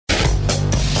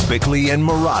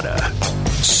Bickley&Marotta.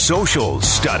 Social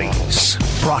Studies.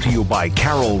 Brought to you by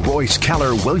Carol Royce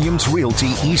Keller Williams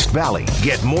Realty East Valley.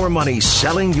 Get more money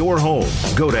selling your home.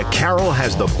 Go to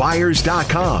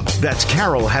carolhasthebuyers.com. That's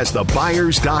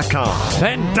carolhasthebuyers.com.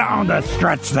 And down the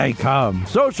stretch they come.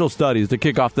 Social Studies to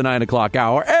kick off the 9 o'clock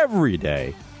hour every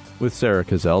day with Sarah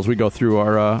Cazelles. We go through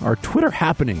our Twitter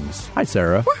happenings. Hi,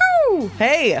 Sarah. Woohoo!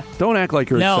 Hey. Don't act like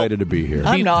you're excited to be here.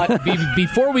 I'm not.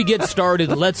 Before we get started,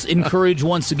 let's encourage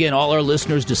once again all our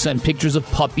listeners to send pictures of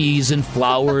puppies and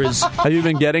flowers. Have you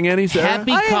been getting any, Sarah?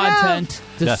 Happy content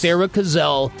to Sarah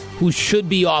Cazell, who should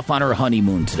be off on her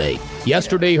honeymoon today.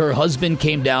 Yesterday, her husband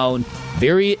came down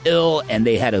very ill, and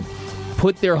they had to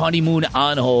put their honeymoon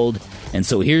on hold. And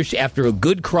so here, after a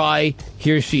good cry,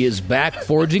 here she is back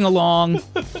forging along,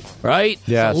 right?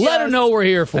 Yes. So let her know we're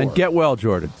here for her. And get well,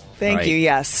 Jordan. Thank you.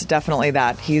 Yes, definitely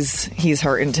that. He's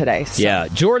hurting today. So. Yeah,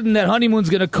 Jordan, that honeymoon's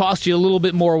going to cost you a little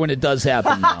bit more when it does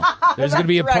happen now. There's going to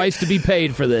be a price to be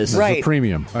paid for this. Right. There's a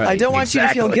premium. Right. I don't want you to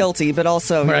feel guilty, but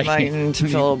also you might feel a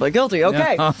little bit guilty.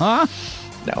 Okay. Uh-huh.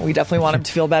 No, we definitely want him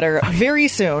to feel better very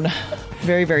soon.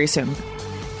 Very, very soon.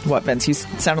 What, Vince? You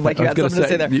sounded like you had something to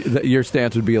say there. Your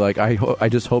stance would be like, I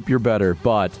just hope you're better,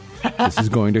 but this is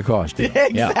going to cost you.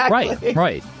 Exactly. Yeah,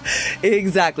 right.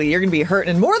 Exactly. You're going to be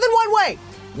hurting in more than one way.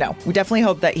 No, we definitely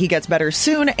hope that he gets better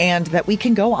soon and that we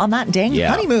can go on that dang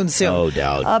honeymoon soon. No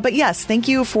doubt. But yes, thank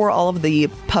you for all of the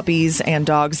puppies and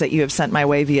dogs that you have sent my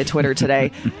way via Twitter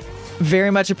today.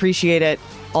 Very much appreciate it.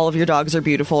 All of your dogs are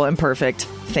beautiful and perfect.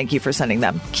 Thank you for sending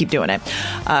them. Keep doing it.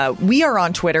 We are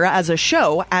on Twitter as a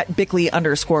show at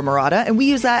Bickley_Marotta, and we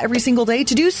use that every single day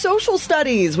to do social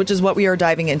studies, which is what we are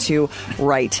diving into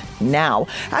right now.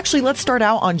 Actually, let's start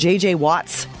out on JJ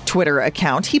Watt's Twitter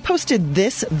account. He posted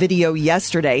this video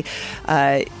yesterday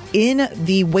in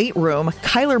the weight room,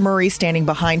 Kyler Murray standing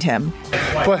behind him.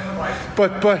 But.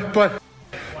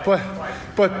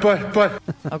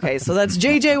 Okay, so that's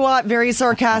J.J. Watt very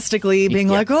sarcastically being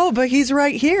like, oh, but he's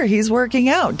right here. He's working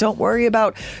out. Don't worry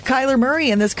about Kyler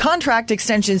Murray and this contract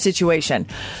extension situation.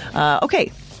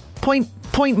 Okay, point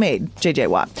made, J.J.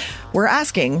 Watt. We're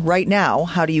asking right now,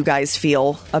 how do you guys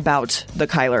feel about the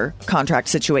Kyler contract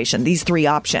situation? These three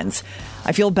options.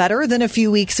 I feel better than a few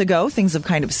weeks ago. Things have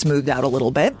kind of smoothed out a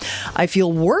little bit. I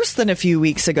feel worse than a few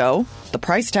weeks ago. The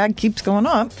price tag keeps going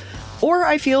up. Or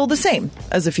I feel the same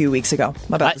as a few weeks ago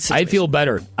about the situation. I feel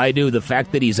better. I do. The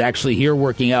fact that he's actually here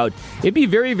working out. It'd be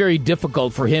very, very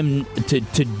difficult for him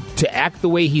to act the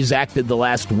way he's acted the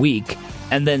last week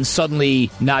and then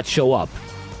suddenly not show up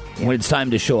when it's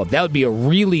time to show up. That would be a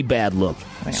really bad look.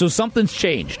 So something's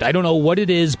changed. I don't know what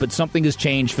it is, but something has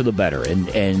changed for the better.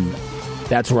 And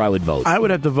that's where I would vote. I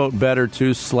would have to vote better,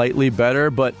 too, slightly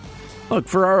better. But look,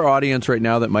 for our audience right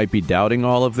now that might be doubting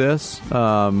all of this,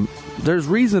 there's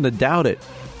reason to doubt it.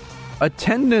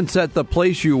 Attendance at the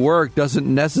place you work doesn't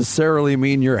necessarily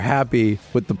mean you're happy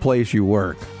with the place you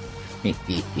work.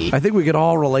 I think we could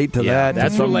all relate to that.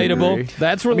 That's relatable. Degree.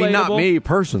 That's relatable. I mean, not me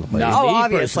personally. Not me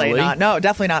obviously personally. not. No,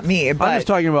 definitely not me. But I'm just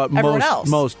talking about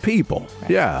most people.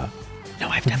 Right. Yeah. No,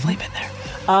 I've definitely been there.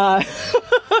 I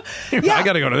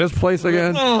got to go to this place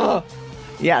again.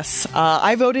 Yes,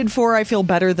 I voted for I feel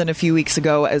better than a few weeks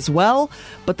ago as well.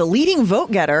 But the leading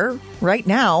vote getter right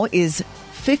now is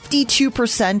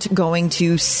 52% going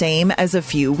to same as a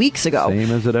few weeks ago. Same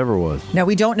as it ever was. Now,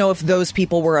 we don't know if those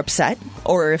people were upset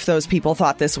or if those people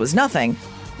thought this was nothing,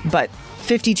 but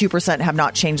 52% have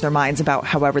not changed their minds about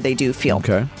however they do feel.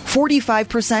 Okay.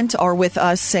 45% are with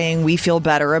us saying we feel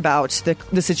better about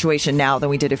the situation now than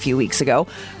we did a few weeks ago.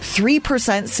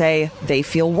 3% say they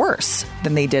feel worse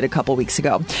than they did a couple weeks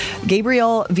ago.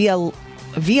 Gabriel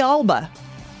Villalba,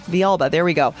 there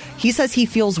we go. He says he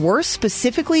feels worse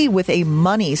specifically with a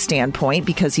money standpoint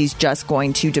because he's just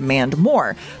going to demand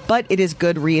more. But it is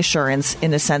good reassurance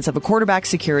in the sense of a quarterback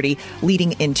security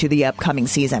leading into the upcoming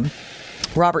season.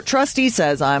 Robert Trusty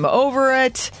says, I'm over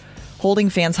it. Holding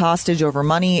fans hostage over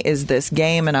money is this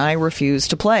game, and I refuse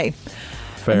to play.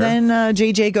 Fair. And then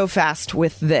JJ go fast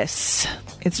with this.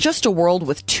 It's just a world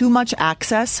with too much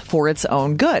access for its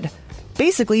own good.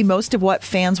 Basically, most of what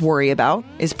fans worry about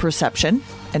is perception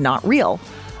and not real.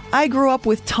 I grew up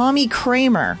with Tommy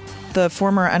Kramer, the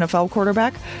former NFL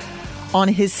quarterback, on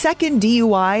his second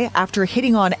DUI after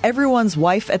hitting on everyone's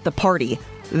wife at the party.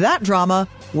 That drama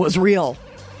was real.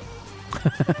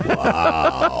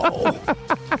 Wow.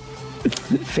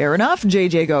 Fair enough,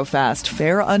 JJ Go Fast.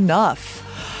 Fair enough.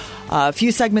 A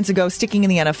few segments ago, sticking in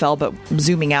the NFL, but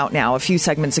zooming out now, a few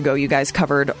segments ago, you guys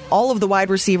covered all of the wide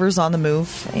receivers on the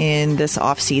move in this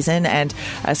offseason, and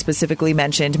specifically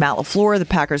mentioned Matt LaFleur, the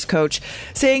Packers coach,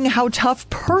 saying how tough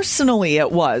personally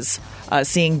it was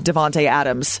seeing Davante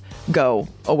Adams go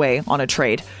away on a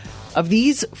trade. Of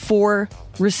these 4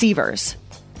 receivers,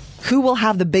 who will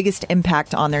have the biggest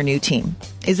impact on their new team?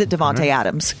 Is it Davante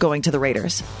Adams going to the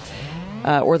Raiders?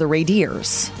 Or the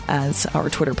Raiders, as our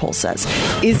Twitter poll says.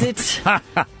 Is it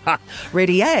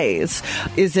Radiers?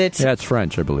 Is it... Yeah, it's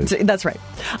French, I believe. That's right.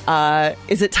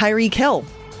 Is it Tyreek Hill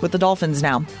with the Dolphins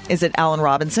now? Is it Allen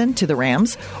Robinson to the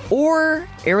Rams? Or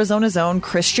Arizona's own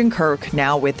Christian Kirk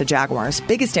now with the Jaguars?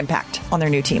 Biggest impact on their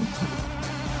new team?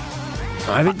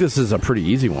 I think this is a pretty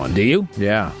easy one. Do you?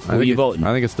 Yeah. Who are you voting?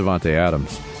 I think it's Davante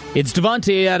Adams. It's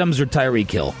Davante Adams or Tyreek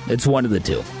Hill. It's one of the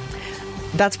two.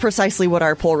 That's precisely what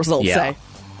our poll results say.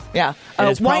 Yeah. And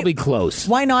it's probably close.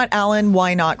 Why not Allen?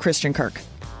 Why not Christian Kirk?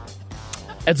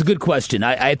 That's a good question.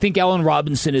 I think Allen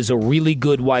Robinson is a really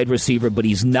good wide receiver, but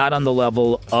he's not on the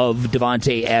level of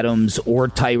Davante Adams or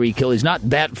Tyreek Hill. He's not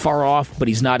that far off, but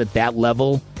he's not at that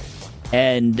level.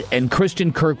 And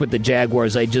Christian Kirk with the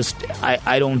Jaguars, I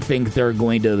don't think they're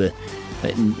going to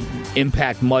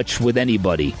impact much with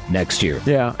anybody next year.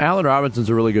 Yeah, Allen Robinson's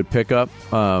a really good pickup,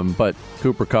 but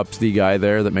Cooper Kupp's the guy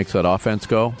there that makes that offense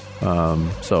go.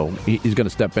 So he's going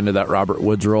to step into that Robert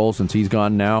Woods role since he's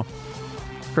gone now.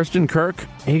 Christian Kirk,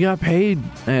 he got paid,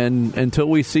 and until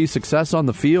we see success on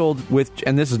the field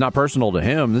and this is not personal to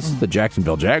him, this is the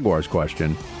Jacksonville Jaguars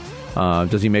question.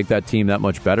 Does he make that team that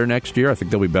much better next year? I think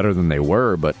they'll be better than they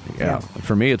were, but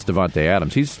for me, it's Davante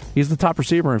Adams. He's the top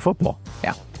receiver in football.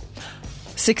 Yeah.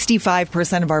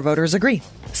 65% of our voters agree.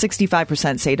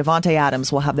 65% say Davante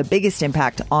Adams will have the biggest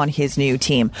impact on his new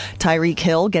team. Tyreek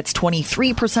Hill gets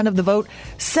 23% of the vote,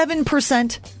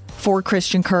 7% for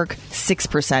Christian Kirk,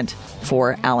 6%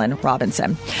 for Allen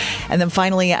Robinson. And then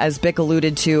finally, as Bick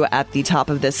alluded to at the top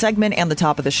of this segment and the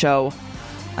top of the show,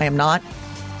 I am not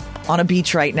on a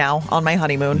beach right now on my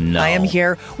honeymoon. No. I am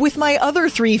here with my other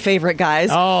 3 favorite guys.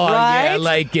 Oh, right? yeah,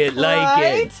 like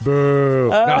it. Boo.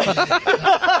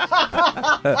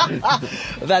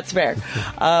 That's fair.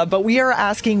 But we are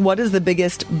asking, what is the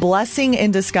biggest blessing in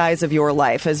disguise of your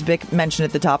life? As Vic mentioned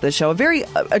at the top of the show,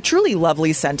 a truly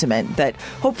lovely sentiment that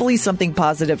hopefully something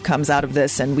positive comes out of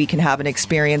this and we can have an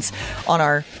experience on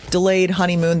our delayed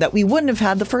honeymoon that we wouldn't have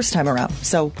had the first time around.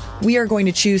 So we are going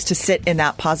to choose to sit in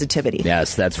that positivity.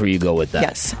 Yes, that's where you go with that.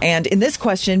 Yes. And in this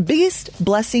question, biggest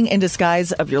blessing in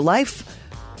disguise of your life,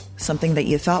 something that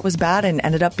you thought was bad and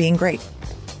ended up being great.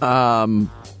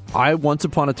 I, once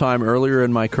upon a time earlier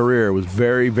in my career, was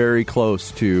very, very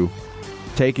close to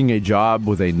taking a job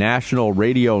with a national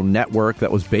radio network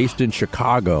that was based in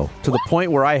Chicago, to the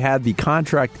point where I had the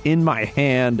contract in my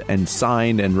hand and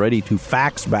signed and ready to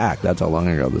fax back. That's how long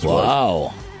ago this was.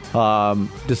 Wow.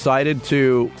 Decided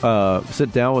to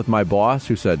sit down with my boss,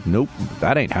 who said, nope,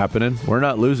 that ain't happening. We're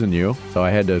not losing you. So I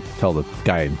had to tell the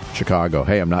guy in Chicago,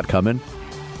 hey, I'm not coming.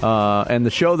 And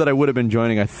the show that I would have been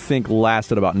joining, I think,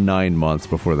 lasted about 9 months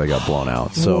before they got blown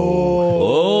out. So,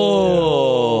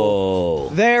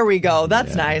 there we go.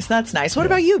 That's nice. That's nice. What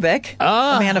about you, Vic?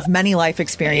 A man of many life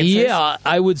experiences. Yeah,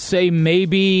 I would say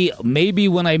maybe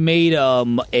when I made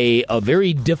a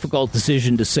very difficult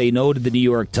decision to say no to the New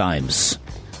York Times.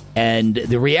 And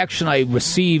the reaction I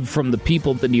received from the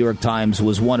people at the New York Times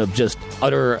was one of just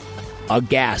utter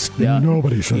aghast.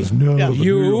 Nobody says no. Yeah.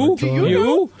 You?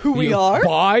 Who we are?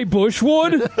 Buy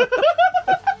Bushwood?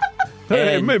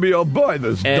 Hey, maybe I'll buy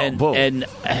this dumb boat. And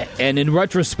in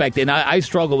retrospect, and I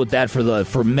struggled with that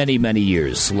for many, many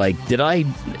years. Like,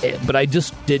 but I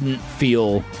just didn't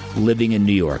feel living in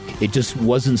New York. It just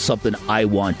wasn't something I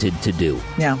wanted to do.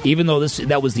 Yeah. Even though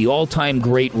that was the all-time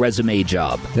great resume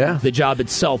job. Yeah. The job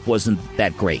itself wasn't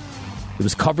that great. It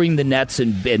was covering the nets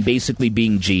and basically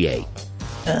being GA.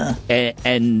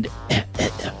 And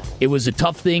it was a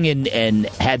tough thing, and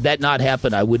had that not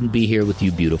happened, I wouldn't be here with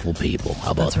you beautiful people.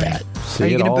 How about that? Are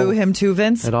you going to boo him too,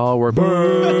 Vince? It all worked.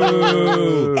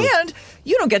 Boo! And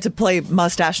you don't get to play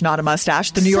Mustache, Not a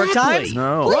Mustache, the New York Times.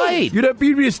 No. Right. You'd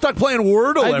be stuck playing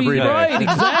Wordle every day. Right,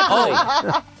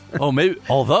 exactly. Oh, maybe.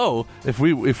 Although, if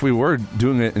we were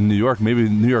doing it in New York, maybe the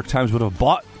New York Times would have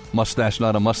bought Mustache,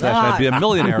 Not a Mustache, and I'd be a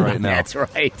millionaire right now. That's right.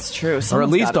 It's true. Or at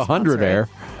least 100 air.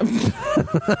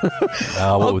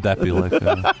 What would that be like?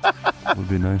 Would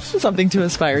be nice. Something to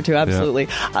aspire to, absolutely.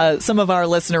 Yeah. Some of our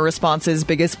listener responses,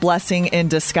 biggest blessing in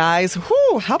disguise.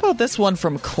 Whew, how about this one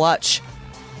from Clutch?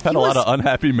 Had a lot of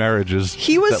unhappy marriages.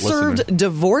 He was served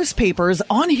divorce papers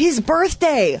on his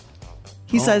birthday.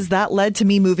 He says that led to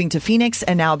me moving to Phoenix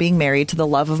and now being married to the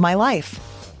love of my life.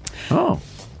 Oh.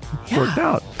 Worked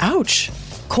out. Ouch.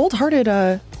 Cold-hearted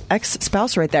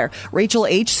ex-spouse right there. Rachel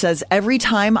H. says, every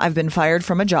time I've been fired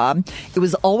from a job, it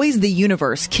was always the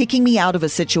universe kicking me out of a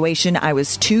situation I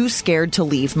was too scared to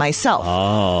leave myself.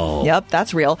 Oh. Yep,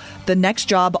 that's real. The next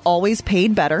job always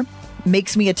paid better,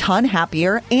 makes me a ton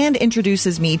happier, and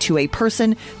introduces me to a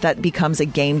person that becomes a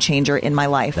game changer in my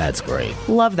life. That's great.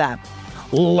 Love that.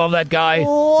 Love that guy.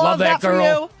 Love that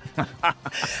girl. For you.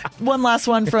 One last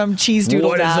one from Cheese Doodle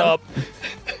What is Dad. up?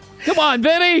 Come on,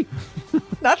 Vinny.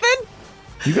 Nothing?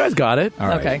 You guys got it. All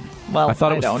right. Okay. Well, I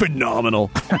thought it was don't.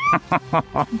 phenomenal.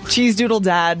 Cheese Doodle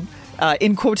Dad,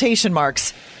 in quotation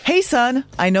marks. Hey, son,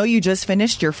 I know you just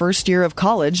finished your first year of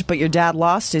college, but your dad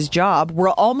lost his job.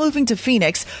 We're all moving to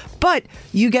Phoenix, but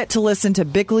you get to listen to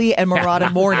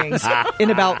Bickley&Marotta mornings in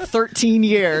about 13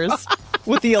 years.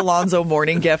 With the Alonzo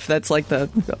morning gif that's like the,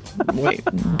 wait,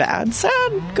 bad,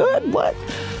 sad, good, what?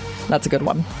 That's a good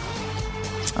one.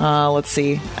 Let's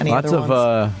see. Any Lots other of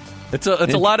ones? It's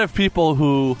a lot of people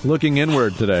who looking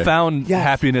inward today. found Yes.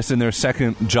 happiness in their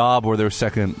second job or their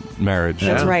second marriage.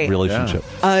 That's or right. Relationship.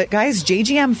 Guys,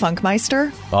 JGM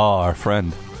Funkmeister Oh, our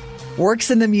friend.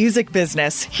 works in the music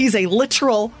business. He's a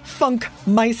literal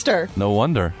Funkmeister. No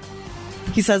wonder.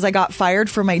 He says, I got fired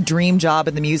from my dream job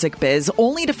in the music biz,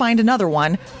 only to find another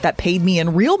one that paid me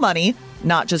in real money,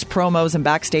 not just promos and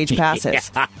backstage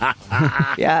passes.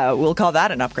 Yeah, we'll call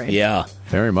that an upgrade. Yeah.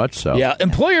 Very much so. Yeah.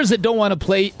 Employers that don't want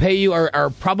to pay you are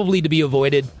probably to be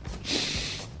avoided.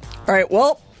 All right,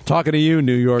 well, Talking to you,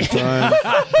 New York Times.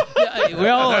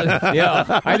 Well,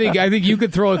 yeah. I think you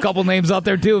could throw a couple names out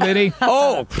there too, Vinny.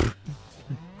 Oh.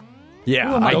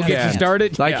 Yeah, I Don't get can. you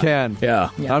started? I Yeah. can. Yeah.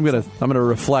 I'm gonna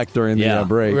reflect during the Yeah.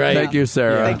 break. Right. Thank you,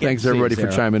 Sarah. Thank you. Thanks everybody See for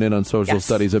you, Sarah. chiming in on social Yes.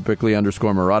 studies at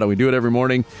Bickley_Marotta. We do it every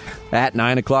morning at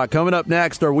 9:00. Coming up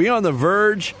next, are we on the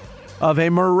verge of a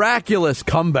miraculous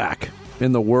comeback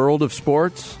in the world of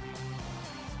sports?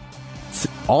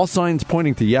 All signs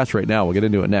pointing to yes right now. We'll get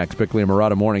into it next.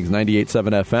 Bickley&Marotta Mornings,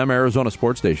 98.7 FM, Arizona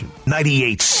Sports Station.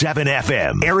 98.7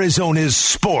 FM, Arizona's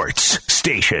sports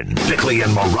station.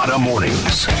 Bickley&Marotta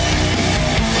Mornings.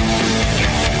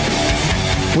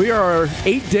 We are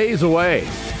 8 days away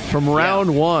from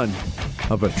round one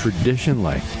of a tradition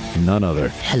like none other.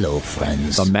 Hello,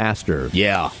 friends. The Masters.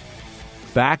 Yeah.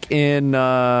 Back in,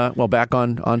 back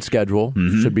on schedule.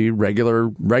 Should be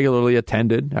regularly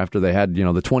attended after they had, the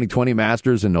 2020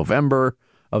 Masters in November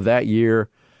of that year.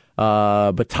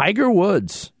 But Tiger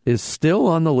Woods is still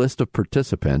on the list of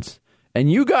participants.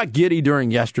 And you got giddy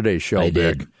during yesterday's show, I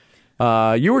Vic. did.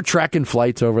 You were tracking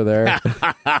flights over there.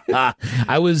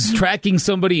 I was tracking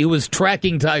somebody who was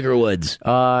tracking Tiger Woods.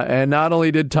 And not only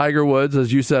did Tiger Woods,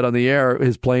 as you said on the air,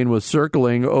 his plane was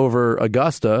circling over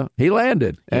Augusta, he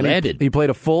landed. He played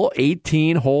a full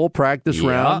 18-hole practice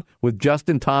round with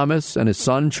Justin Thomas and his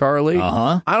son, Charlie.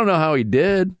 I don't know how he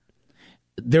did.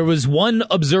 There was one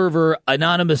observer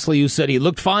anonymously who said he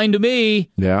looked fine to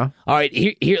me. Yeah. All right,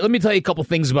 here. Let me tell you a couple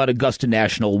things about Augusta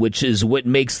National, which is what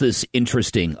makes this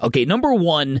interesting. Okay, number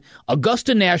one,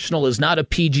 Augusta National is not a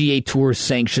PGA Tour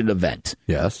sanctioned event.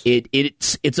 Yes.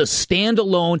 It's a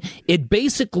standalone. It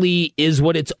basically is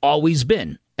what it's always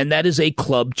been, and that is a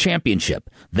club championship.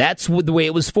 That's the way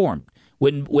it was formed.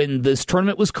 When this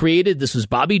tournament was created, this was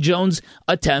Bobby Jones'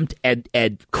 attempt at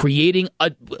creating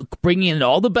bringing in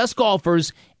all the best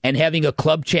golfers and having a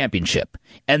club championship.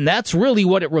 And that's really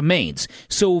what it remains.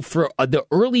 So for the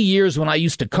early years when I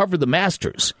used to cover the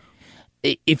Masters,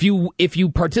 if you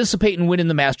participate and win in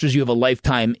the Masters, you have a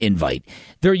lifetime invite.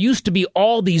 There used to be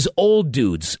all these old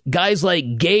dudes, guys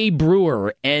like Gay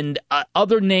Brewer and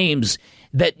other names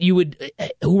that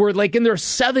who were like in their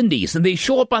 70s, and they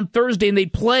show up on Thursday and they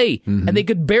play, and they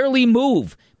could barely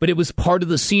move, but it was part of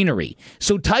the scenery.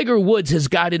 So Tiger Woods has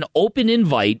got an open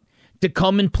invite to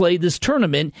come and play this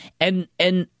tournament, and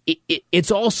it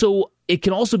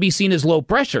can also be seen as low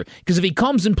pressure, because if he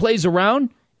comes and plays around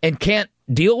and can't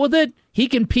deal with it, he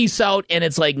can peace out, and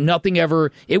it's like nothing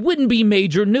ever. It wouldn't be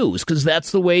major news, because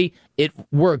that's the way it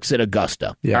works at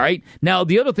Augusta. Yeah. All right. Now,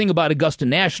 the other thing about Augusta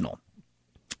National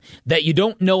that you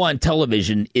don't know on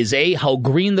television is how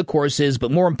green the course is, but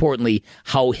more importantly,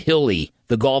 how hilly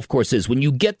the golf course is. When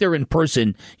you get there in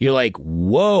person, you're like,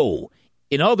 whoa.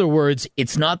 In other words,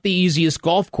 it's not the easiest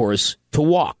golf course to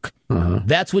walk.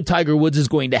 That's what Tiger Woods is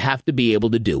going to have to be able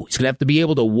to do. He's going to have to be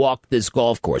able to walk this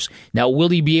golf course. Now, will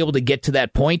he be able to get to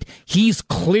that point? He's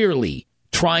clearly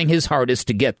trying his hardest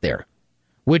to get there,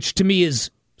 which to me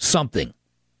is something.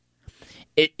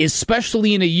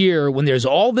 Especially in a year when there's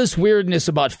all this weirdness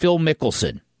about Phil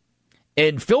Mickelson.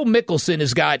 And Phil Mickelson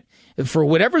has got, for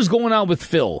whatever's going on with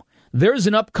Phil, there's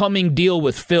an upcoming deal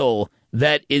with Phil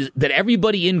that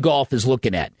everybody in golf is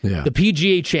looking at. Yeah. The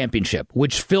PGA Championship,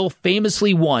 which Phil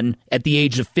famously won at the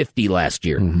age of 50 last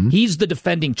year. Mm-hmm. He's the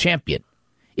defending champion.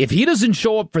 If he doesn't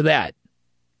show up for that,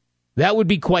 that would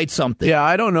be quite something. Yeah,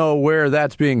 I don't know where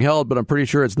that's being held, but I'm pretty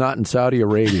sure it's not in Saudi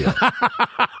Arabia.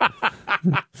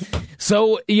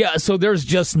 So there's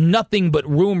just nothing but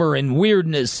rumor and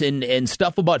weirdness and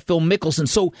stuff about Phil Mickelson.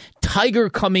 So Tiger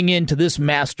coming into this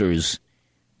Masters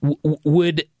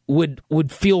would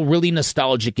feel really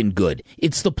nostalgic and good.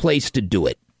 It's the place to do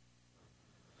it.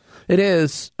 It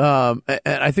is. And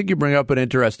I think you bring up an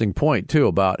interesting point, too,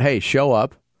 about, hey, show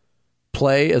up,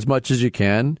 play as much as you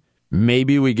can.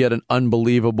 Maybe we get an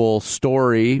unbelievable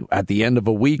story at the end of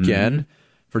a weekend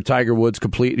for Tiger Woods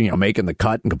making the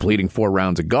cut and completing 4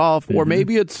 rounds of golf. Or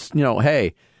maybe it's,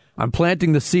 hey, I'm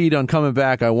planting the seed on coming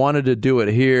back. I wanted to do it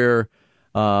here.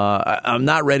 I'm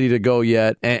not ready to go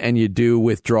yet, and you do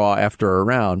withdraw after a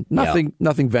round. Nothing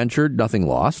ventured, nothing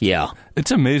lost. Yeah.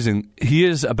 It's amazing. He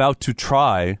is about to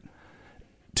try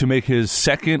to make his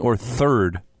second or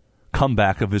third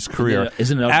comeback of his career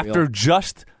Isn't it unreal? after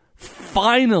just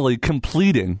finally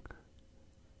completing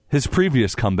his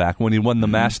previous comeback when he won the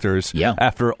Masters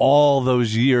after all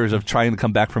those years of trying to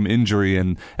come back from injury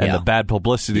and the bad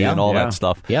publicity and all that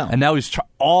stuff. Yeah. And now he's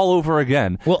all over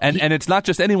again. Well, and it's not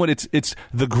just anyone, it's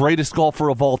the greatest golfer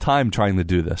of all time trying to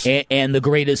do this. And the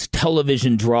greatest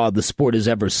television draw the sport has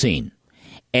ever seen.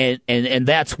 And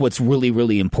that's what's really,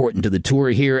 really important to the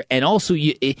tour here. And also,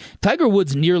 Tiger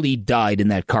Woods nearly died in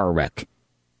that car wreck.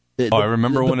 I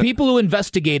remember when the people who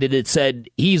investigated it said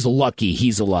he's lucky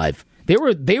he's alive.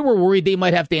 They were worried they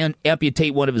might have to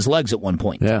amputate one of his legs at one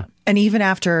point. Yeah. And even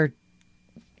after,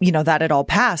 that had all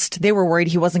passed, they were worried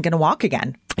he wasn't going to walk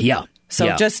again. Yeah.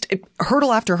 So just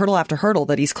hurdle after hurdle after hurdle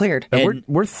that he's cleared. And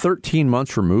we're 13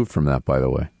 months removed from that, by the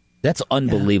way. That's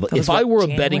unbelievable. That was If I were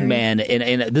January? a betting man,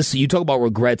 and this, you talk about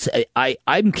regrets,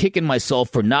 I'm kicking myself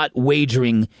for not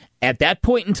wagering at that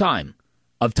point in time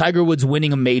of Tiger Woods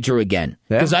winning a major again.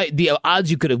 Because the odds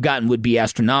you could have gotten would be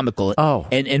astronomical. Oh.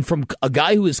 And from a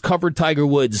guy who has covered Tiger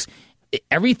Woods,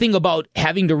 everything about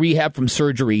having to rehab from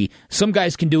surgery, some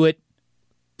guys can do it,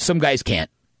 some guys can't.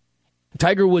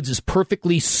 Tiger Woods is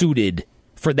perfectly suited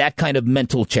for that kind of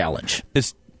mental challenge.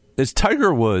 Is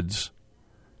Tiger Woods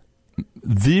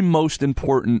the most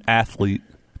important athlete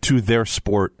to their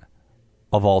sport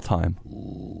of all time?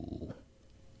 Ooh.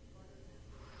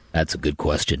 That's a good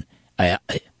question.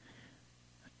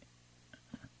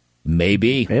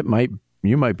 Maybe.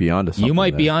 You might be onto something. You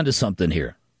might be onto something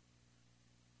here.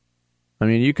 I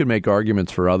mean, you could make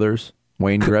arguments for others.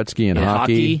 Wayne Gretzky in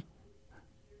hockey.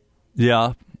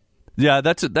 Yeah. Yeah,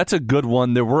 that's a good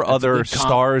one. There were other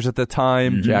stars at the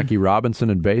time. Jackie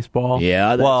Robinson in baseball.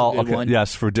 Yeah, that's a good one.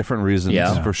 Yes, for different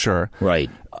reasons, for sure.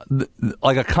 Right.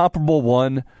 Like a comparable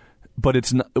one, but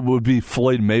it would be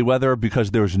Floyd Mayweather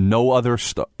because there was no other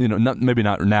star. Maybe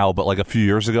not now, but like a few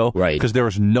years ago, right? Because there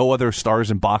was no other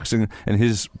stars in boxing, and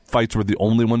his fights were the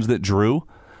only ones that drew.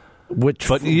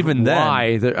 But even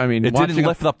then, it didn't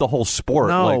lift up the whole sport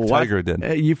like Tiger did.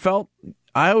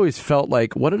 I always felt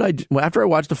like, what did I do? After I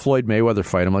watched the Floyd Mayweather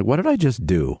fight, I'm like, what did I just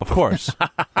do? Of course,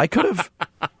 I could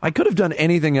have done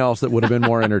anything else that would have been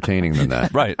more entertaining than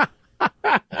that. Right.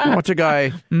 Watch a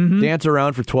guy dance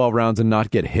around for 12 rounds and not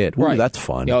get hit. Ooh, right. That's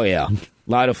fun. Oh yeah, a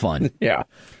lot of fun. Yeah.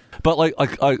 But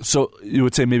so you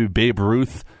would say maybe Babe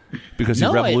Ruth because he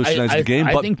revolutionized the game.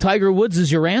 I think Tiger Woods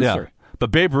is your answer. Yeah.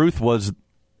 But Babe Ruth was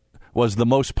the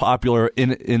most popular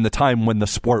in the time when the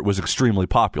sport was extremely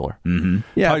popular. Mm-hmm.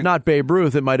 Yeah, if not Babe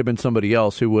Ruth, it might have been somebody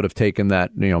else who would have taken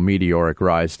that meteoric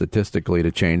rise statistically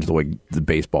to change the way the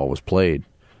baseball was played.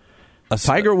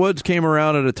 Tiger Woods came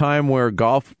around at a time where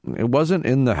golf it wasn't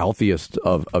in the healthiest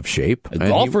of shape.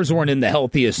 Golfers weren't in the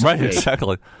healthiest right, shape.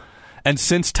 Exactly. And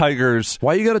since Tiger's...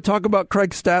 Why you got to talk about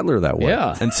Craig Stadler that way?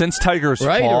 Yeah. And since Tiger's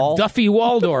right, fall... or Duffy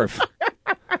Waldorf.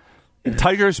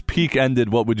 Tiger's peak ended,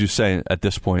 what would you say at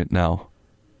this point now?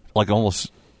 Like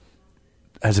almost...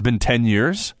 Has it been 10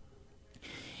 years?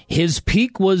 His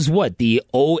peak was what? The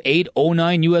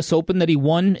 08-09 U.S. Open that he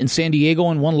won in San Diego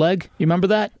on one leg? You remember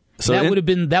that? So that would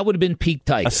have been peak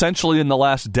Tiger. Essentially, in the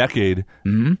last decade,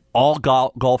 all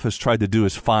golf has tried to do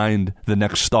is find the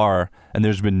next star, and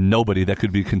there's been nobody that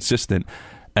could be consistent.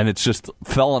 And it's just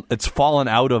fallen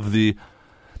out of the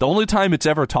only time it's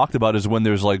ever talked about is when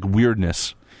there's like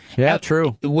weirdness. Yeah,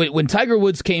 true. When Tiger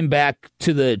Woods came back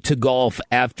to golf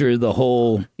after the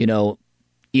whole Elin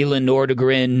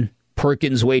Nordegren,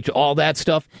 Perkins Waite, all that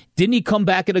stuff, didn't he come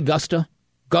back at Augusta?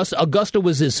 Augusta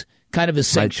was his kind of his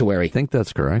sanctuary. I think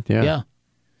that's correct. Yeah.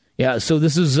 Yeah, so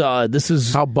this is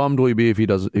How bummed will you be if he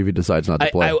decides not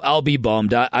to play? I'll be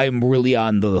bummed. I'm really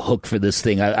on the hook for this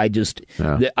thing.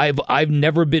 I've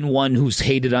never been one who's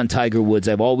hated on Tiger Woods.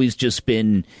 I've always just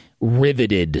been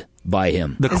riveted by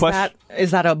him.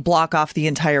 Is that a block off the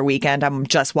entire weekend? I'm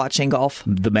just watching golf.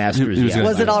 The Masters. Yeah.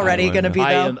 Was it already going to be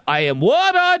though? I am.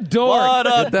 What a dork! What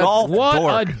a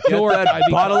dork! Get that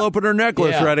bottle opener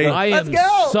necklace ready. I am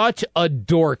such a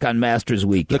dork on Masters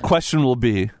weekend. The question will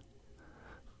be,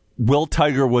 will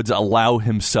Tiger Woods allow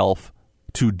himself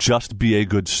to just be a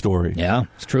good story? Yeah,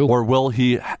 it's true. Or will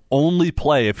he only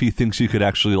play if he thinks he could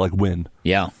actually win?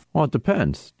 Yeah. Well, it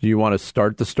depends. Do you want to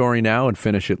start the story now and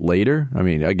finish it later? I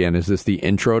mean, again, is this the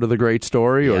intro to the great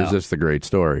story, or is this the great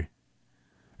story?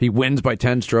 He wins by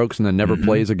 10 strokes and then never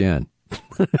plays again.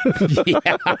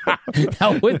 Yeah.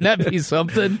 Now, wouldn't that be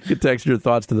something? You can text your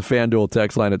thoughts to the FanDuel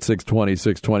text line at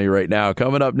 620 right now.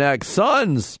 Coming up next,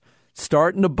 Suns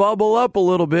starting to bubble up a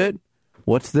little bit.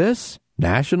 What's this?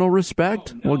 National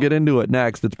respect? We'll get into it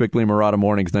next. It's Bickley&Marotta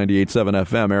Mornings, 98.7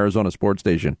 FM, Arizona Sports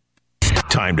Station.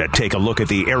 Time to take a look at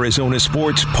the Arizona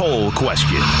Sports Poll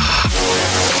Question.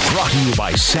 Brought to you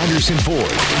by Sanderson Ford.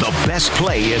 The best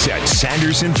play is at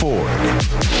Sanderson Ford.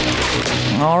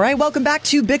 All right, welcome back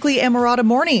to Bickley&Marotta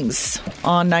Mornings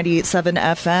on 98.7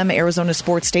 FM, Arizona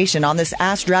Sports Station on this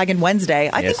Ask Dragon Wednesday.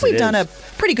 I think we've done a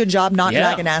pretty good job not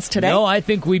dragging ass today. No, I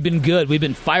think we've been good. We've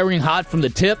been firing hot from the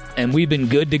tip, and we've been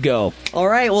good to go. All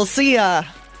right, we'll see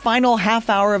final half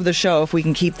hour of the show if we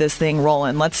can keep this thing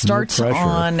rolling. Let's start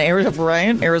on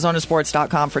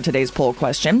Arizonasports.com for today's poll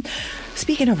question.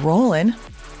 Speaking of rolling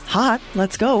hot,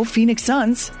 let's go. Phoenix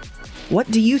Suns. What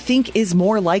do you think is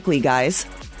more likely, guys?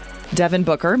 Devin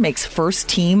Booker makes first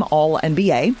team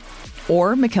All-NBA,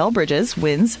 or Mikal Bridges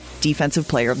wins Defensive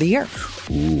Player of the Year?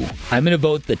 Ooh, I'm going to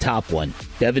vote the top one.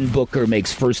 Devin Booker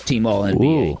makes first team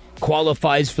All-NBA.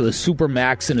 Qualifies for the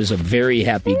Supermax and is a very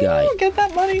happy guy. Get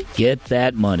that money. Get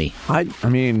that money. I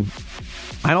mean,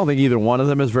 I don't think either one of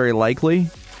them is very likely.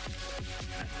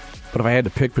 But if I had to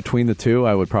pick between the two,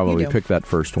 I would probably pick that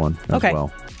first one as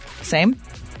well. Same.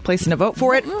 Placing a vote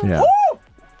for it. Yeah. Woo!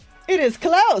 It is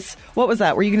close. What was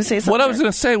that? Were you going to say something? What I was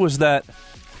going to say was that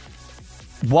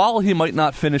while he might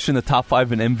not finish in the top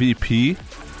 5 in MVP,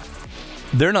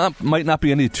 there might not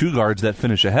be any two guards that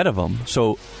finish ahead of him.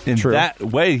 So in that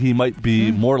way, he might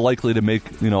be more likely to make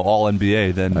All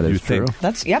NBA than you think.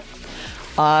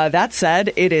 That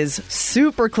said, it is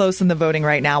super close in the voting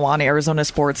right now on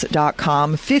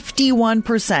Arizonasports.com.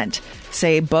 51%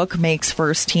 say Book makes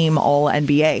first team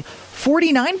All-NBA.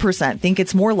 49% think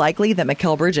it's more likely that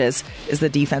Mikal Bridges is the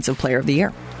Defensive Player of the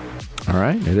Year. All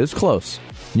right, it is close.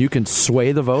 You can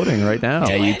sway the voting right now.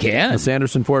 Yeah, you can. The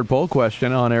Sanderson Ford poll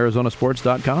question on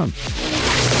Arizonasports.com.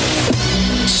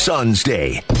 Suns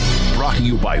Day. Brought to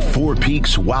you by Four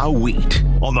Peaks Wow Wheat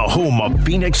on the home of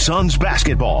Phoenix Suns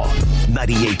basketball.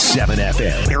 98.7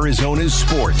 FM, Arizona's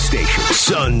sports station.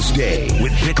 Suns Day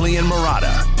with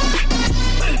Bickley&Marotta.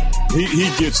 He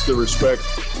gets the respect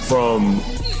from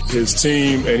his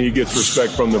team, and he gets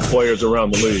respect from the players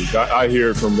around the league. I hear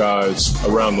it from guys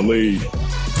around the league.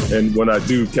 And when I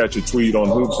do catch a tweet on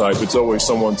Hoops Hype, it's always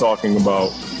someone talking about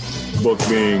Book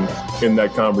being in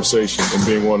that conversation and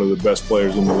being one of the best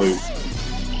players in the league.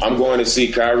 I'm going to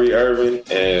see Kyrie Irving,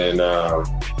 and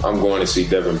I'm going to see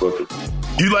Devin Booker.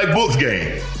 You like Book's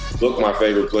game? Book, my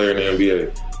favorite player in the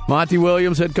NBA. Monty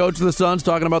Williams, head coach of the Suns,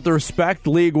 talking about the respect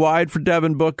league-wide for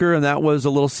Devin Booker, and that was a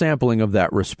little sampling of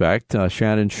that respect.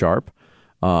 Shannon Sharp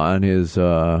on his,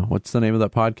 what's the name of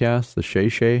that podcast? The Shay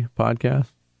Shay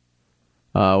podcast?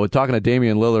 We're talking to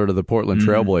Damian Lillard of the Portland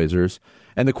Trailblazers,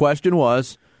 and the question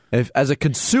was, if as a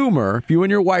consumer, if you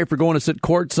and your wife are going to sit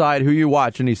courtside, who you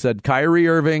watch? And he said Kyrie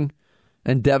Irving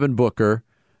and Devin Booker.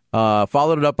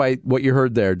 Followed it up by what you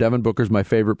heard there. Devin Booker's my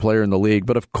favorite player in the league.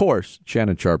 But, of course,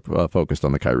 Shannon Sharp focused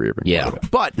on the Kyrie Irving. Yeah.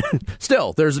 But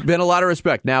still, there's been a lot of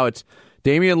respect. Now it's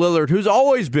Damian Lillard, who's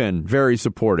always been very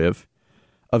supportive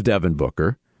of Devin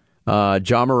Booker.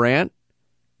 Ja Morant,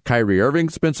 Kyrie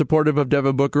Irving's been supportive of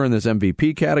Devin Booker in this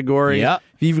MVP category. Yeah.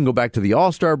 If you even go back to the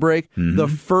All-Star break, the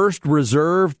first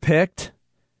reserve picked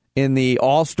in the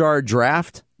All-Star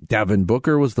draft, Devin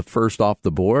Booker was the first off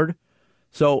the board.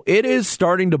 So it is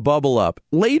starting to bubble up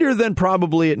later than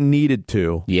probably it needed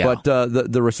to. Yeah. But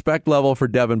the respect level for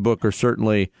Devin Booker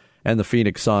certainly and the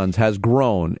Phoenix Suns has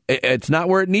grown. It's not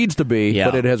where it needs to be,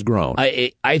 but it has grown.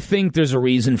 I think there's a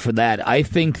reason for that. I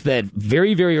think that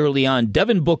very, very early on,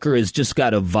 Devin Booker has just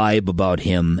got a vibe about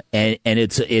him, and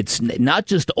it's not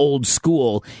just old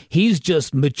school. He's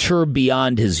just mature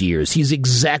beyond his years. He's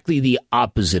exactly the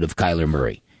opposite of Kyler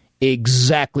Murray.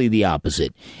 Exactly the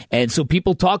opposite. And so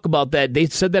people talk about that. They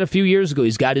said that a few years ago.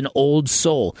 He's got an old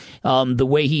soul. The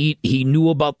way he knew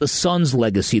about the Suns'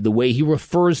 legacy, the way he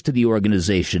refers to the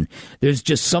organization. There's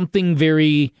just something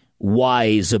very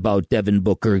wise about Devin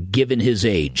Booker, given his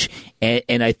age.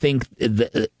 And I think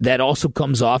that also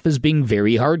comes off as being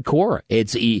very hardcore.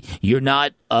 You're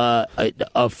not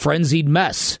a frenzied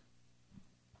mess.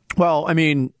 Well, I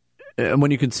mean,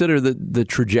 when you consider the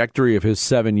trajectory of his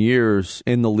 7 years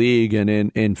in the league and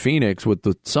in Phoenix with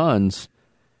the Suns,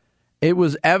 it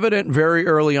was evident very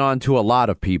early on to a lot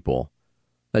of people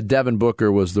that Devin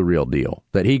Booker was the real deal,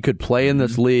 that he could play in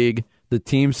this league. The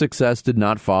team's success did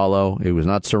not follow. He was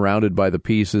not surrounded by the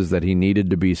pieces that he needed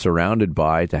to be surrounded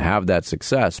by to have that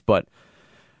success. But,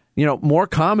 more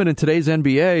common in today's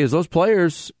NBA is those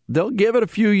players, they'll give it a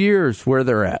few years where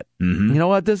they're at. Mm-hmm. You know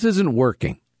what? This isn't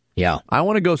working. Yeah. I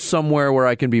want to go somewhere where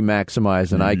I can be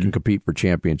maximized and I can compete for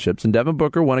championships. And Devin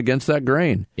Booker went against that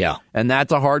grain. Yeah. And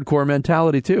that's a hardcore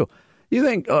mentality, too. You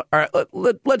think, all right,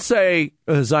 let's say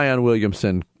Zion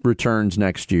Williamson returns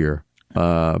next year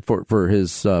for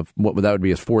his, that would be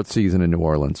his fourth season in New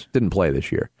Orleans. Didn't play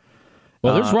this year.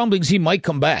 Well, there's rumblings he might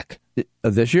come back.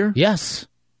 This year? Yes.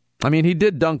 I mean, he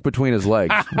did dunk between his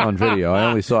legs on video. I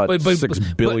only saw it 6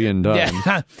 billion times.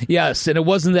 Yeah, yes, and it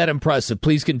wasn't that impressive.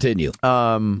 Please continue.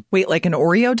 Wait, like an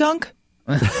Oreo dunk?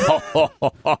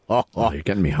 Oh, you're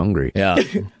getting me hungry. Yeah.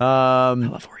 I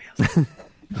love Oreos.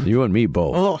 You and me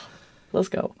both. Oh, let's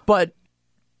go. But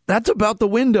that's about the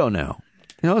window now.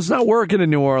 It's not working in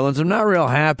New Orleans. I'm not real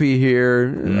happy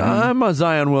here. I'm a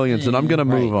Zion Williamson. I'm going to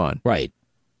move on. Right.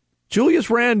 Julius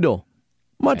Randle,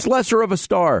 much lesser of a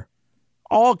star.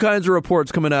 All kinds of reports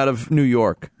coming out of New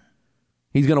York.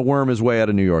 He's going to worm his way out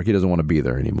of New York. He doesn't want to be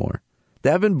there anymore.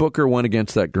 Devin Booker went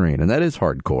against that grain, and that is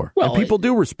hardcore. Well, and people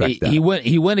do respect that. He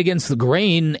went against the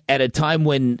grain at a time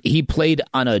when he played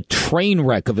on a train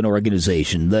wreck of an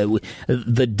organization.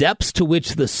 The depths to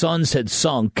which the Suns had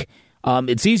sunk,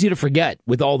 it's easy to forget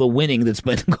with all the winning that's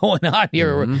been going on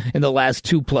here in the last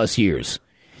 2+ years.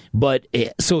 But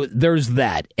so there's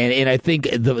that, and I think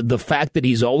the fact that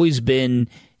he's always been,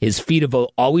 his feet have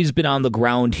always been on the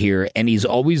ground here, and he's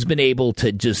always been able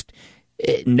to just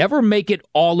never make it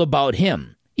all about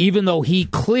him, even though he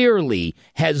clearly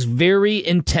has very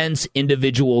intense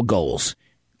individual goals.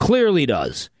 Clearly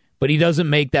does, but he doesn't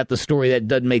make that the story. That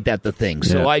doesn't make that the thing.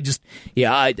 So I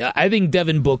think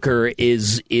Devin Booker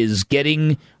is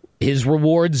getting his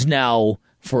rewards now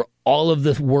for all of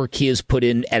the work he has put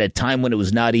in at a time when it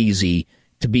was not easy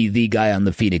to be the guy on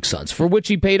the Phoenix Suns, for which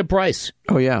he paid a price.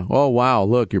 Oh, yeah. Oh, wow.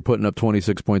 Look, you're putting up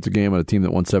 26 points a game on a team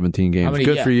that won 17 games.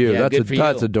 Good for you.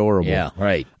 That's adorable. Yeah,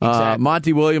 right. Exactly.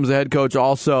 Monty Williams, the head coach,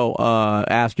 also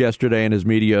asked yesterday in his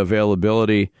media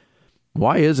availability,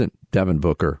 why isn't Devin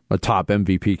Booker a top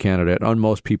MVP candidate on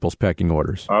most people's pecking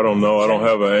orders? I don't know. I don't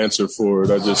have an answer for it.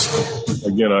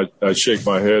 I shake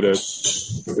my head at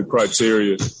the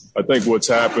criteria. I think what's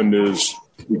happened is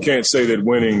we can't say that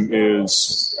winning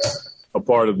is a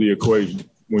part of the equation.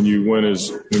 When you've won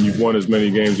as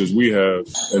many games as we have,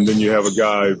 and then you have a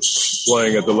guy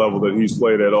playing at the level that he's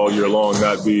played at all year long,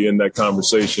 not be in that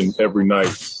conversation every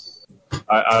night.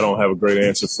 I don't have a great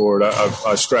answer for it.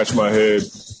 I scratch my head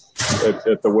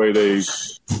at the way they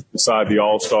decide the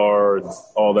All-Star and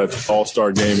all that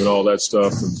All-Star game and all that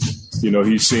stuff. And,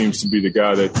 he seems to be the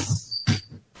guy that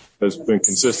has been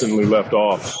consistently left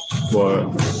off.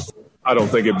 But I don't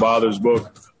think it bothers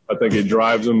Book. I think it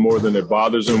drives him more than it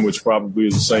bothers him, which probably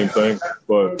is the same thing.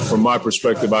 But from my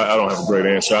perspective, I don't have a great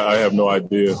answer. I have no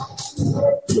idea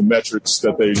the metrics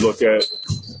that they look at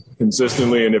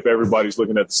consistently, and if everybody's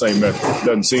looking at the same metric. It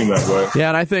doesn't seem that way. Yeah,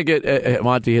 and I think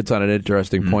Monty hits on an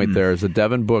interesting point there, is that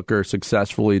Devin Booker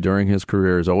successfully during his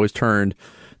career has always turned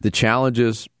the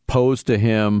challenges posed to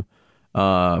him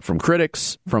from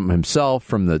critics, from himself,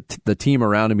 from the team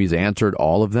around him. He's answered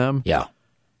all of them. Yeah.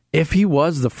 If he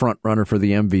was the front runner for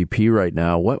the MVP right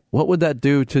now, what would that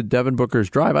do to Devin Booker's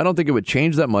drive? I don't think it would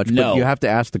change that much, but you have to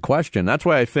ask the question. That's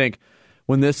why I think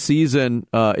when this season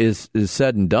is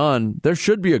said and done, there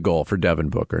should be a goal for Devin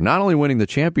Booker. Not only winning the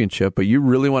championship, but you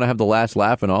really want to have the last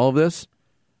laugh in all of this?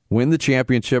 Win the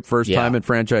championship, first time in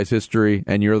franchise history,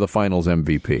 and you're the finals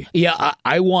MVP. Yeah,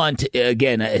 I want,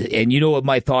 again, and you know what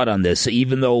my thought on this,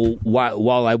 even though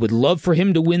while I would love for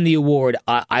him to win the award,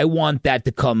 I want that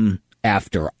to come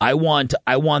after. I want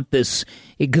this,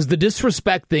 because the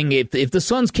disrespect thing, if the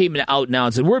Suns came out now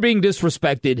and said, we're being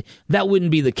disrespected, that wouldn't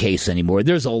be the case anymore.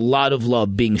 There's a lot of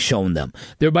love being shown them.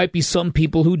 There might be some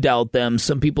people who doubt them.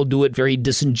 Some people do it very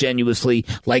disingenuously,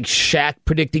 like Shaq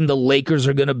predicting the Lakers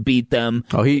are going to beat them.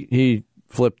 Oh, he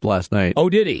flipped last night. Oh,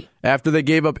 did he? After they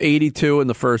gave up 82 in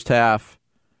the first half,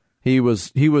 He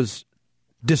was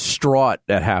distraught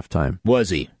at halftime. Was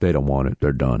he? They don't want it.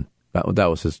 They're done. That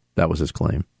was his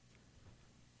claim.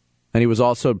 And he was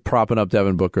also propping up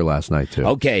Devin Booker last night too.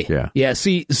 Okay. Yeah.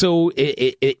 See, so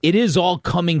it is all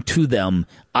coming to them.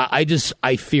 I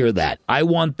fear that. I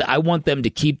want them to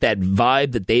keep that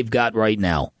vibe that they've got right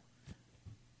now.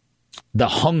 The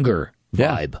hunger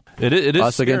vibe. It is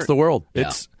us scary. against the world.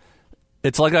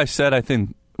 It's like I said, I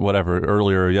think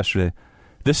earlier yesterday.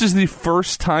 This is the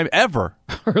first time ever.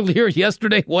 Earlier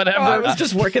yesterday, whatever. I was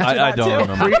just working through that, I don't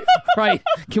remember. Right.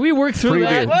 Can we work through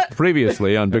that?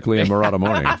 Previously on Bickley&Marotta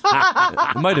Mornings.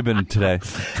 It might have been today.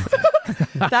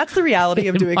 That's the reality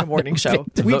of doing a morning show.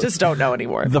 We just don't know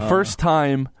anymore. The first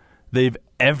time they've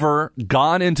ever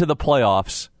gone into the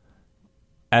playoffs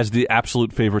as the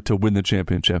absolute favorite to win the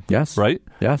championship. Yes. Right?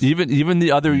 Yes. Even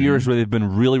the other years where they've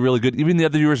been really, really good, even the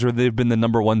other years where they've been the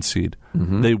number one seed,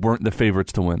 they weren't the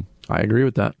favorites to win. I agree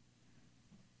with that.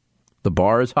 The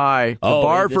bar is high. The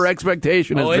bar for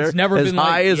expectation is it's never as been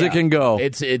high as it can go.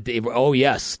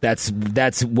 Yes, that's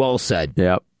well said.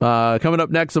 Yep. Coming up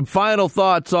next, some final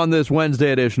thoughts on this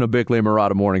Wednesday edition of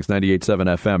Bickley&Marotta Mornings,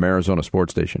 98.7 FM, Arizona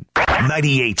Sports Station.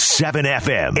 98.7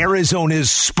 FM,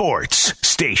 Arizona's sports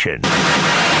station.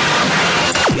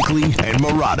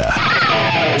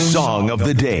 Bickley&Marotta, Song of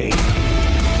the Day.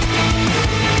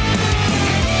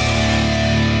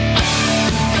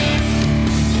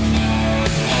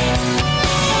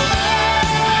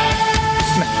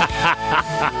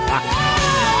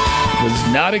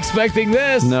 Was not expecting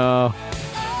this. No.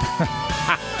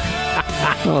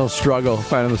 A little struggle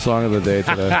finding the song of the day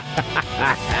today.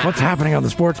 What's happening on the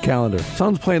sports calendar?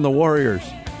 Someone's playing the Warriors.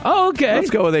 Oh, okay. Let's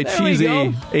go with a There cheesy we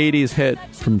go. 80s hit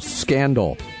from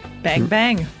Scandal. Bang,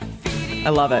 bang. I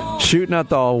love it. Shooting at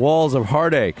the walls of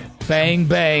heartache. Bang,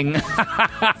 bang.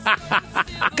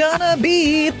 Gonna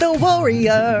beat the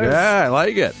Warriors. Yeah, I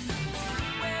like it.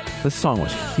 This song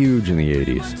was huge in the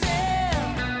 80s.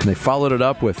 And they followed it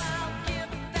up with,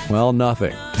 well,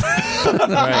 nothing.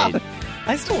 Right.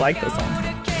 I still like this song.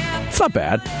 It's not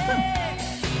bad.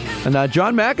 And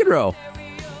John McEnroe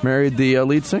married the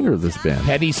lead singer of this band.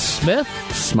 Patty Smith?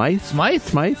 Smythe?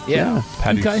 Smythe? Yeah.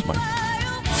 Patty Okay. Smythe.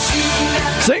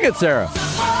 Sing it, Sarah.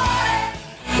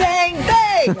 Bang,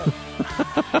 bang.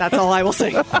 That's all I will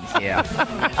sing. Yeah.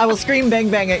 I will scream bang,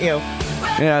 bang at you.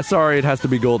 Yeah, sorry, it has to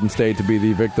be Golden State to be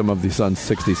the victim of the Suns'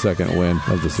 62nd win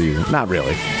of the season. Not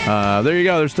really. There you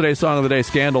go. There's today's song of the day,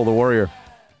 Scandal, the Warrior.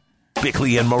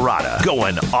 Bickley&Marotta,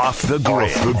 going off the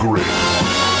grid.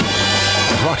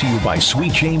 Brought to you by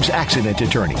Sweet James Accident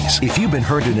Attorneys. If you've been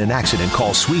hurt in an accident,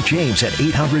 call Sweet James at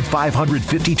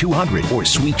 800-500-5200 or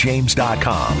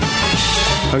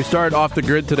sweetjames.com. We start off the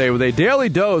grid today with a daily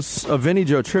dose of Vinny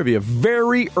Joe trivia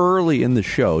very early in the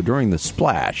show during the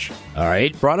splash. All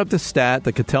right. Brought up the stat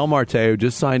that Ketel Marte, who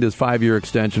just signed his 5-year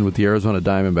extension with the Arizona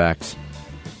Diamondbacks,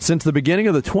 since the beginning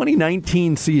of the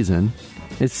 2019 season,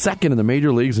 is second in the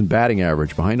major leagues in batting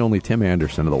average, behind only Tim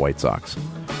Anderson of the White Sox.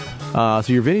 So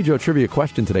your Vinny Joe trivia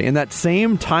question today. In that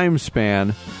same time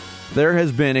span, there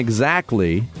has been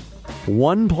exactly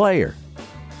one player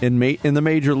in the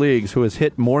major leagues who has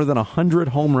hit more than 100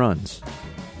 home runs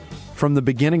from the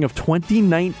beginning of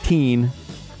 2019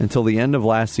 until the end of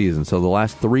last season, so the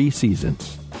last 3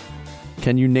 seasons.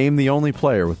 Can you name the only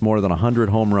player with more than 100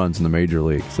 home runs in the major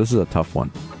leagues? This is a tough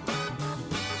one.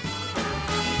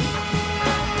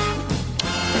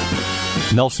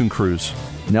 Nelson Cruz.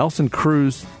 Nelson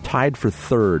Cruz tied for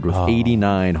third with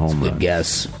 89 home runs. Good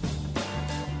guess.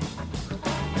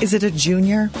 Is it a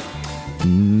junior?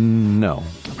 No.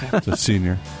 It's a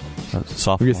senior.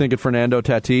 Sophomore. Were you thinking Fernando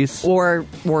Tatis? Or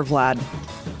Vlad?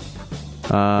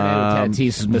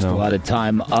 Tatis has missed a lot of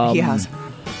time. He has.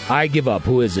 I give up.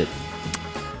 Who is it?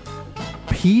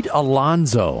 Pete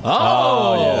Alonso.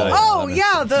 Oh,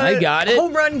 yeah. The I got it.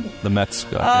 home run. The Mets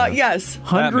guy. Yes.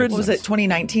 100, What was it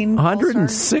 2019?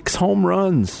 106 home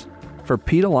runs for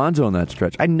Pete Alonso in that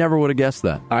stretch. I never would have guessed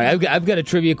that. All right, I've got a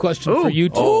trivia question for you,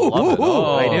 too.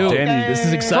 I do. Danny, This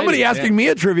is exciting. Somebody asking me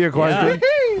a trivia question.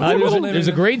 There's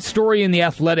a great story in The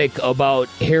Athletic about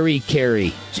Harry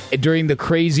Carey during the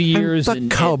crazy years. The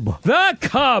Cub. The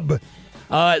Cub.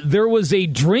 There was a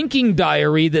drinking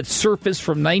diary that surfaced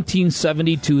from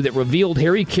 1972 that revealed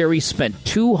Harry Carey spent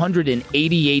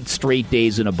 288 straight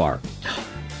days in a bar.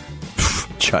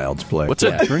 Child's play. What's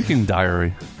a drinking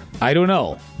diary? I don't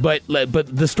know, but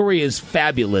the story is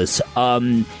fabulous.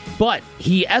 But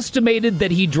he estimated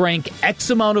that he drank X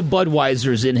amount of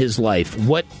Budweisers in his life.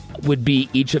 What would be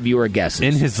each of your guesses?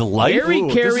 In his life? Harry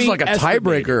Carey this is like a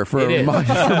tiebreaker for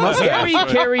Harry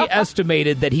Carey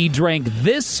estimated that he drank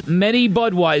this many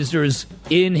Budweisers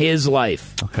in his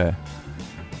life. Okay.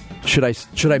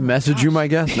 Should I message you my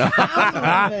guess? No.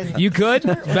 You could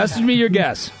message me your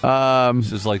guess.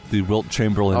 This is like the Wilt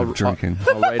Chamberlain of drinking.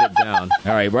 I'll write it down.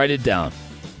 All right, write it down.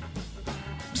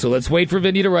 So let's wait for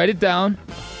Vinny to write it down.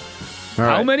 All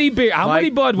right. How many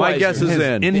Budweiser? My guess is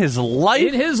In his life?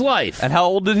 In his life. And how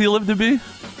old did he live to be?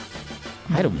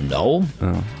 I don't know.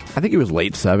 I think he was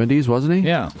late 70s, wasn't he?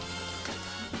 Yeah.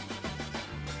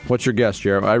 What's your guess,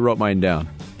 Jared? I wrote mine down.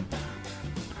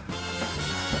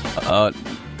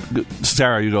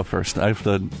 Sarah, you go first. I have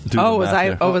to do the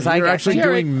math here. Was I You're actually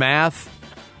guessing? doing math.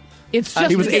 It's just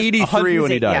He was 83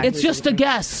 when he died. It's just a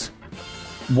guess.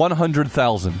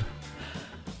 100,000.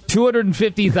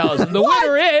 250,000. The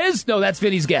winner is... No, that's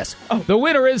Vinny's guess. The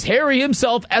winner is Harry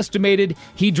himself estimated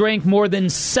he drank more than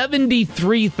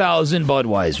 73,000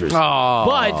 Budweisers.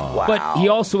 Oh. But he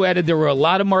also added there were a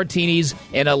lot of martinis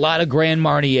and a lot of Grand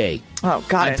Marnier. Oh,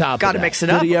 got to mix it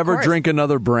up. Did he of ever course. drink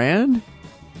another brand?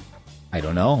 I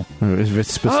don't know. If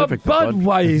it's specific to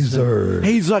Budweiser.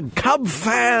 He's a Cub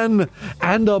fan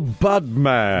and a Bud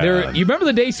man. You remember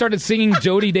the day he started singing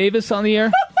Jody Davis on the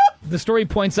air? The story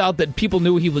points out that people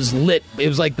knew he was lit. It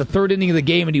was like the third inning of the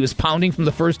game, and he was pounding from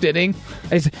the first inning.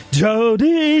 And he's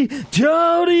Jody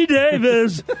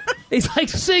Davis. He's like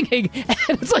singing,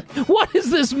 and it's like, what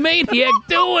is this maniac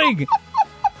doing?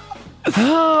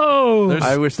 Oh,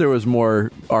 I wish there was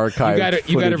more archived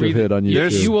footage of it on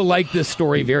YouTube. You will like this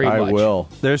story very much. I will.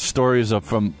 There's stories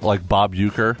from like Bob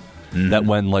Uecker that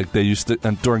when like they used to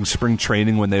during spring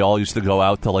training when they all used to go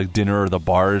out to like dinner or the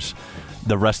bars,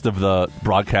 the rest of the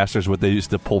broadcasters what they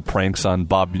used to pull pranks on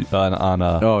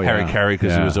Harry Carey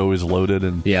because he was always loaded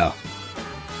and There's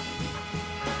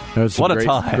some what a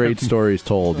time. Great stories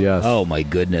told. Yes. Oh my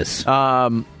goodness.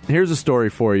 Here's a story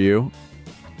for you,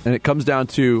 and it comes down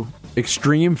to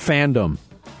extreme fandom.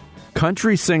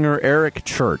 Country singer Eric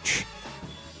Church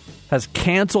has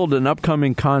canceled an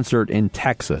upcoming concert in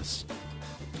Texas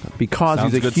because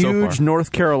Sounds he's a good so huge far.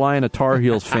 North Carolina Tar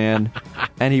Heels fan,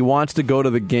 and he wants to go to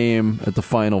the game at the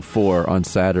Final Four on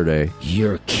Saturday.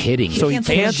 You're kidding. So he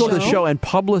canceled the show and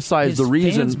publicized the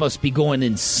reason. Fans must be going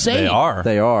insane. They are.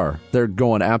 They are. They're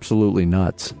going absolutely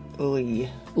nuts.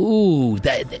 Ooh,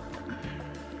 that.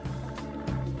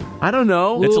 I don't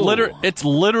know. It's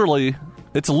literally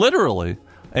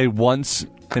a once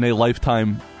in a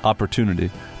lifetime opportunity.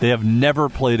 They have never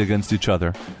played against each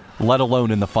other, let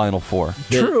alone in the Final Four.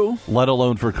 True. Let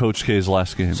alone for Coach K's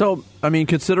last game. So, I mean,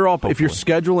 consider if you're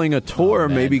scheduling a tour,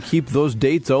 maybe keep those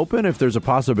dates open if there's a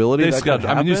possibility that could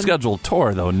happen. you schedule a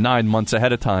tour, though, 9 months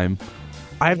ahead of time.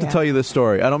 I have to tell you this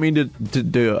story. I don't mean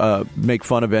to make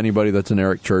fun of anybody that's an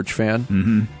Eric Church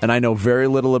fan, and I know very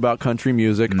little about country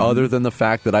music other than the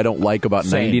fact that I don't like about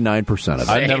 99% of it.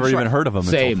 I've never even heard of him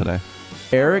until today.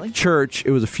 Eric Church, it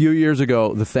was a few years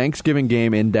ago, the Thanksgiving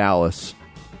game in Dallas.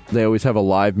 They always have a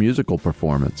live musical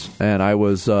performance, and I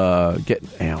was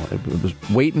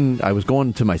waiting. I was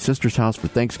going to my sister's house for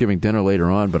Thanksgiving dinner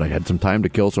later on, but I had some time to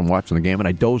kill, so I'm watching the game, and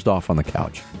I dozed off on the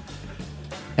couch.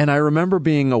 And I remember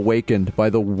being awakened by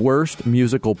the worst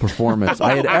musical performance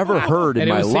I had ever heard in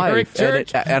my life.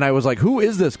 And I was like, who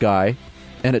is this guy?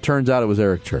 And it turns out it was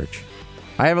Eric Church.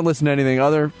 I haven't listened to anything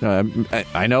other.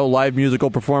 I know live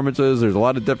musical performances, there's a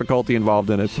lot of difficulty involved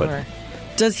in it. But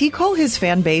does he call his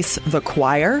fan base the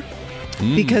choir?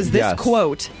 Because this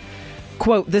quote,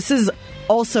 this is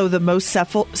also the most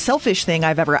selfish thing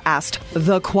I've ever asked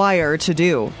the choir to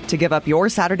do, to give up your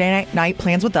Saturday night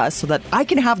plans with us so that I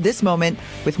can have this moment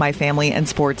with my family and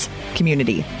sports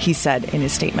community, he said in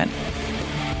his statement.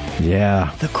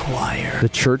 Yeah. The choir. The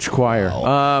church choir.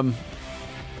 Wow.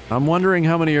 I'm wondering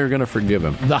how many are going to forgive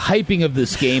him. The hyping of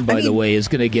this game, by the way, is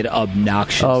going to get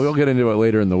obnoxious. Oh, we'll get into it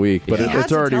later in the week, but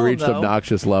it's already reached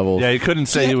obnoxious levels. Yeah, you couldn't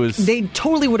say he was... They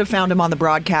totally would have found him on the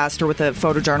broadcast or with a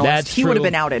photojournalist. That's he would have true.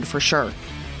 been outed for sure.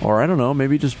 Or, I don't know,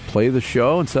 maybe just play the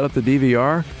show and set up the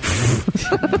DVR.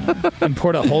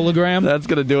 Import a hologram. That's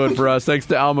going to do it for us. Thanks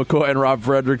to Al McCoy and Rob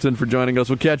Fredrickson for joining us.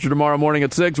 We'll catch you tomorrow morning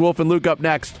at 6. Wolf and Luke up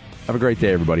next. Have a great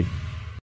day, everybody.